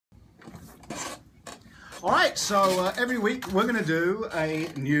All right, so every week we're going to do a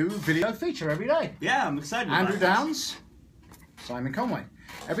new video feature every day. Yeah, I'm excited. Andrew Downs, Simon Conway.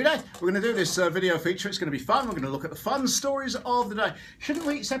 Every day we're going to do this video feature. It's going to be fun. We're going to look at the fun stories of the day. Shouldn't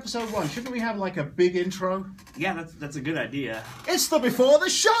we, it's episode 1, shouldn't we have like a big intro? Yeah, that's a good idea. It's the Before the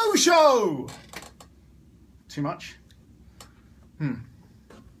Show show! Too much?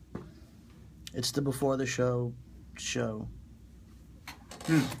 It's the Before the Show show.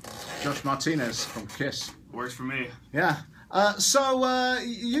 Josh Martinez from KISS. Works for me. Yeah. So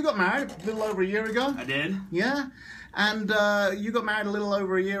you got married a little over a year ago. I did. Yeah. And you got married a little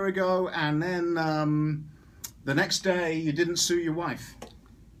over a year ago, and then the next day you didn't sue your wife.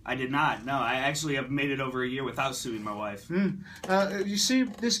 I did not. No, I actually have made it over a year without suing my wife. You see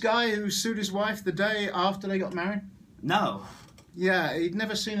this guy who sued his wife the day after they got married? No. Yeah, he'd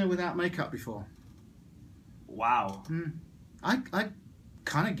never seen her without makeup before. Wow. I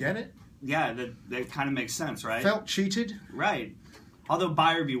kind of get it. Yeah, that kind of makes sense, right? Felt cheated. Right. Although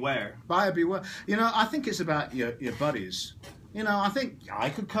buyer beware. Buyer beware. You know, I think it's about your buddies. You know, I think I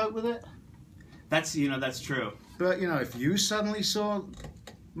could cope with it. That's true. But, you know, if you suddenly saw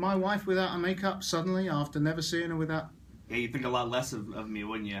my wife without a makeup suddenly after never seeing her without... Yeah, you'd think a lot less of me,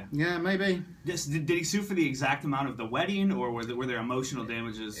 wouldn't you? Yeah, maybe. Did he sue for the exact amount of the wedding, or were there emotional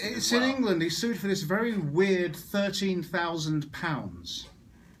damages? It's in England. He sued for this very weird £13,000.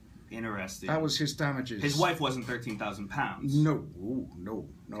 Interesting. That was his damages. His wife wasn't £13,000. No.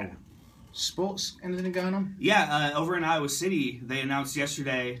 Okay. Sports? Anything going on? Yeah, over in Iowa City, they announced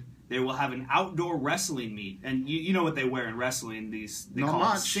yesterday they will have an outdoor wrestling meet. And you know what they wear in wrestling? They Not call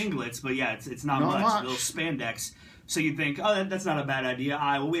much. it singlets, but yeah, it's not much. Little spandex. So you'd think, oh, that's not a bad idea.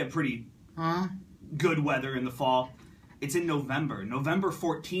 Iowa, we have pretty good weather in the fall. It's in November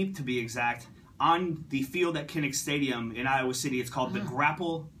 14th to be exact, on the field at Kinnick Stadium in Iowa City. It's called the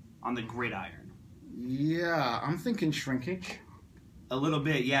Grapple on the Gridiron. Yeah, I'm thinking shrinkage. A little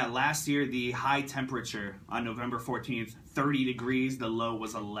bit, yeah. Last year, the high temperature on November 14th, 30 degrees. The low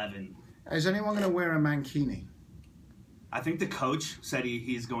was 11. Is anyone going to wear a mankini? I think the coach said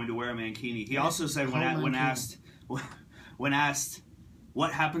he's going to wear a mankini. He also said when asked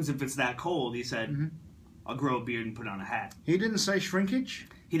what happens if it's that cold, he said, I'll grow a beard and put on a hat. He didn't say shrinkage?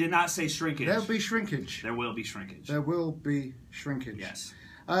 He did not say shrinkage. There'll be shrinkage. There will be shrinkage. There will be shrinkage. Yes.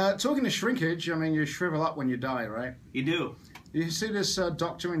 Talking of shrinkage, I mean, you shrivel up when you die, right? You do. You see this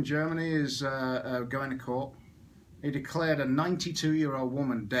doctor in Germany is going to court. He declared a 92-year-old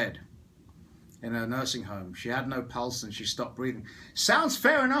woman dead in a nursing home. She had no pulse and she stopped breathing. Sounds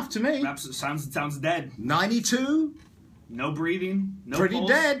fair enough to me. Sounds dead. 92? No breathing. No Pretty pulse.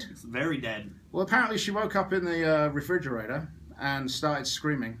 dead. It's very dead. Well, apparently she woke up in the refrigerator and started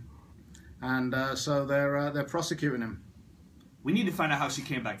screaming. And so they're prosecuting him. We need to find out how she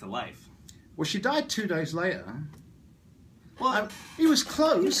came back to life. Well, she died 2 days later. Well, he was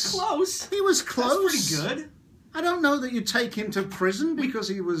close. He was close. He was close. That's pretty good. I don't know that you take him to prison because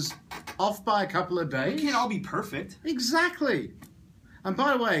he was off by a couple of days. We can't all be perfect. Exactly. And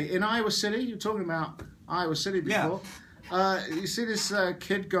by the way, in Iowa City, you're talking about Iowa City before. Yeah. You see this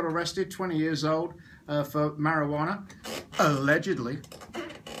kid got arrested, 20 years old, for marijuana, allegedly.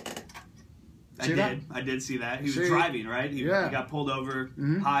 I did see that. He was driving, right? He got pulled over,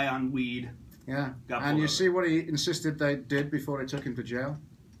 high on weed. Yeah. And you see what he insisted they did before they took him to jail?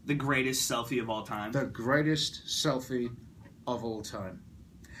 The greatest selfie of all time. The greatest selfie of all time.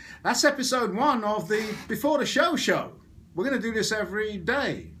 That's episode 1 of the Before the Show show. We're going to do this every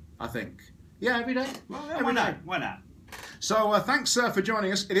day, I think. Yeah, every day? Well, yeah, why not? Why not? So thanks for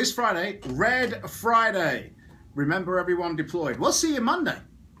joining us. It is Friday, Red Friday. Remember, everyone deployed. We'll see you Monday.